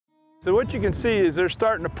So what you can see is they're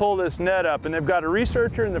starting to pull this net up, and they've got a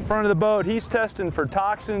researcher in the front of the boat. He's testing for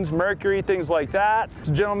toxins, mercury, things like that. This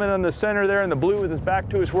gentleman in the center there in the blue with his back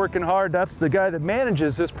to us working hard, that's the guy that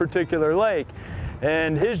manages this particular lake.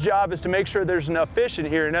 And his job is to make sure there's enough fish in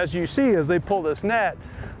here. And as you see, as they pull this net,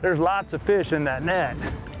 there's lots of fish in that net.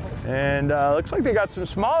 And looks like they got some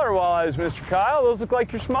smaller walleyes, Mr. Kyle. Those look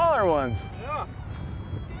like your smaller ones. Yeah.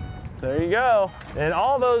 There you go. And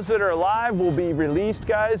all those that are alive will be released,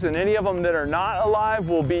 guys, and any of them that are not alive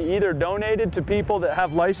will be either donated to people that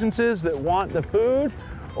have licenses that want the food,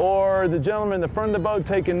 or the gentleman in the front of the boat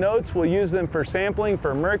taking notes will use them for sampling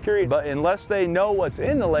for mercury. But unless they know what's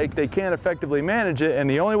in the lake, they can't effectively manage it, and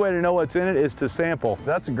the only way to know what's in it is to sample.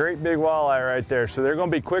 That's a great big walleye right there, so they're going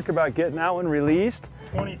to be quick about getting that one released.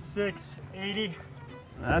 2680.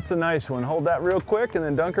 That's a nice one. Hold that real quick and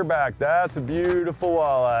then dunk her back. That's a beautiful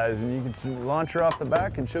walleye. And you can launch her off the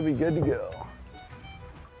back and she'll be good to go.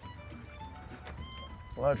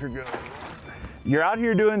 Let her go. You're out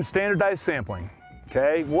here doing standardized sampling,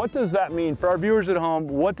 okay? What does that mean? For our viewers at home,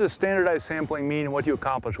 what does standardized sampling mean and what do you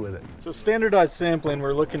accomplish with it? So standardized sampling,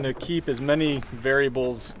 we're looking to keep as many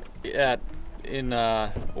variables in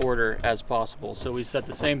order as possible. So we set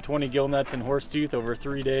the same 20 gill nets in Horsetooth over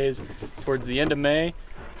 3 days towards the end of May.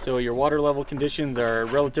 So your water level conditions are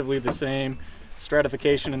relatively the same.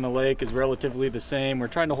 Stratification in the lake is relatively the same. We're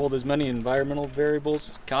trying to hold as many environmental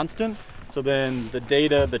variables constant. So then the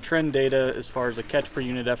data, the trend data, as far as a catch per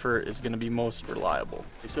unit effort is going to be most reliable.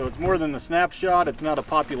 So it's more than a snapshot. It's not a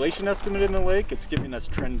population estimate in the lake. It's giving us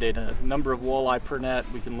trend data, number of walleye per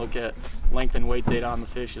net. We can look at length and weight data on the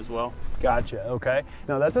fish as well. Gotcha, okay.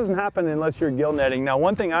 Now that doesn't happen unless you're gill netting. Now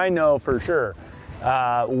one thing I know for sure,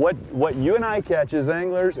 what you and I catch as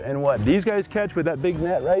anglers and what these guys catch with that big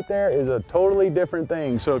net right there is a totally different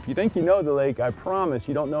thing. So if you think you know the lake, I promise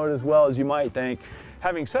you don't know it as well as you might think.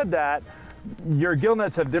 Having said that, your gill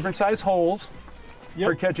nets have different size holes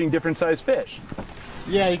for catching different size fish.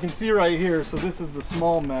 Yeah, you can see right here, so this is the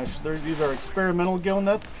small mesh. These are experimental gill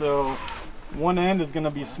nets, so one end is going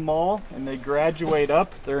to be small and they graduate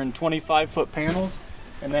up. They're in 25-foot panels.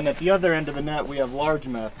 And then at the other end of the net we have large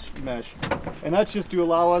mesh. And that's just to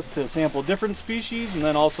allow us to sample different species and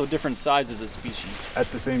then also different sizes of species.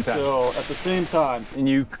 At the same time. So at the same time. And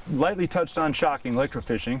you lightly touched on shocking,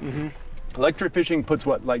 electrofishing. Mm-hmm. Electrofishing puts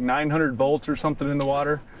what, like 900 volts or something in the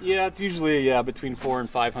water? Yeah, it's usually between 400 and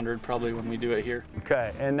 500 probably when we do it here.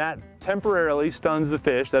 Okay, and that temporarily stuns the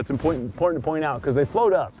fish. That's important to point out because they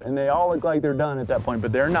float up and they all look like they're done at that point,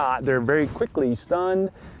 but they're not. They're very quickly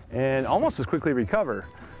stunned and almost as quickly recover.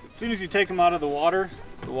 As soon as you take them out of the water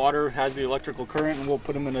has the electrical current, and we'll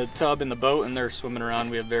put them in a tub in the boat and they're swimming around.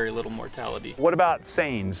 We have very little mortality. What about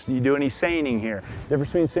seines? Do you do any seining here? Difference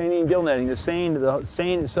between seining and gill netting. The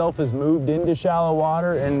seine itself is moved into shallow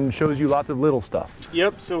water and shows you lots of little stuff.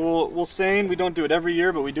 Yep, so we'll seine. We don't do it every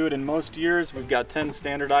year, but we do it in most years. We've got 10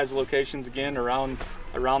 standardized locations again around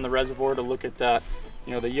the reservoir to look at that,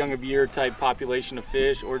 you know, the young of year type population of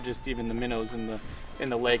fish, or just even the minnows in the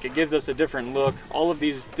lake. It gives us a different look. All of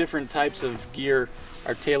these different types of gear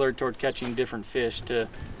are tailored toward catching different fish to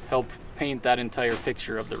help paint that entire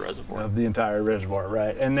picture of the reservoir. Of the entire reservoir,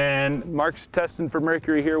 right. And then Mark's testing for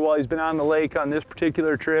mercury here while he's been on the lake on this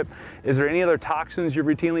particular trip. Is there any other toxins you're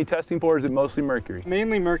routinely testing for, or is it mostly mercury?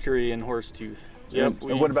 Mainly mercury in Horsetooth. Yep.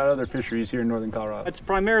 And what about other fisheries here in northern Colorado? It's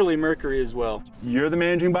primarily mercury as well. You're the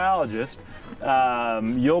managing biologist.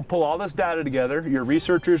 You'll pull all this data together. Your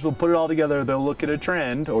researchers will put it all together. They'll look at a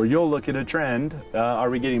trend, or you'll look at a trend. Are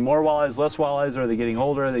we getting more walleyes, less walleyes? Are they getting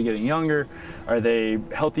older? Are they getting younger? Are they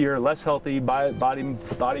healthier, less healthy,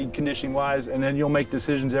 body conditioning wise? And then you'll make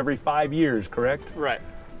decisions every 5 years, correct? Right.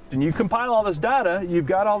 And you compile all this data, you've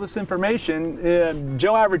got all this information.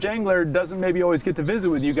 Joe Average Angler doesn't maybe always get to visit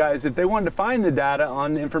with you guys. If they wanted to find the data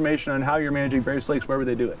on information on how you're managing various lakes, where would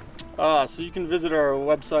they do it? So you can visit our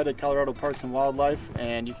website at Colorado Parks and Wildlife,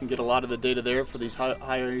 and you can get a lot of the data there for these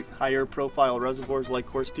higher profile reservoirs like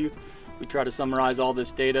Horsetooth. We try to summarize all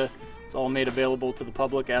this data. It's all made available to the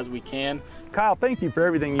public as we can. Kyle, thank you for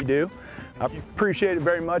everything you do. I appreciate it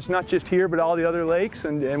very much, not just here, but all the other lakes,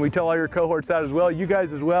 and we tell all your cohorts that as well, you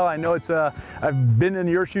guys as well. I know it's, I've been in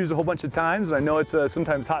your shoes a whole bunch of times, and I know it's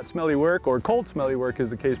sometimes hot, smelly work, or cold, smelly work as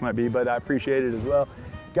the case might be, but I appreciate it as well.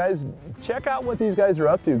 Guys, check out what these guys are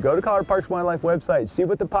up to. Go to Colorado Parks and Wildlife website, see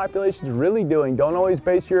what the population's really doing. Don't always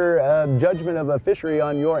base your judgment of a fishery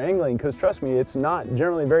on your angling, because trust me, it's not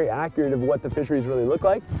generally very accurate of what the fisheries really look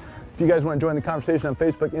like. If you guys want to join the conversation on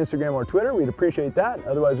Facebook, Instagram, or Twitter, we'd appreciate that.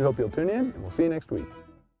 Otherwise, we hope you'll tune in, and we'll see you next week.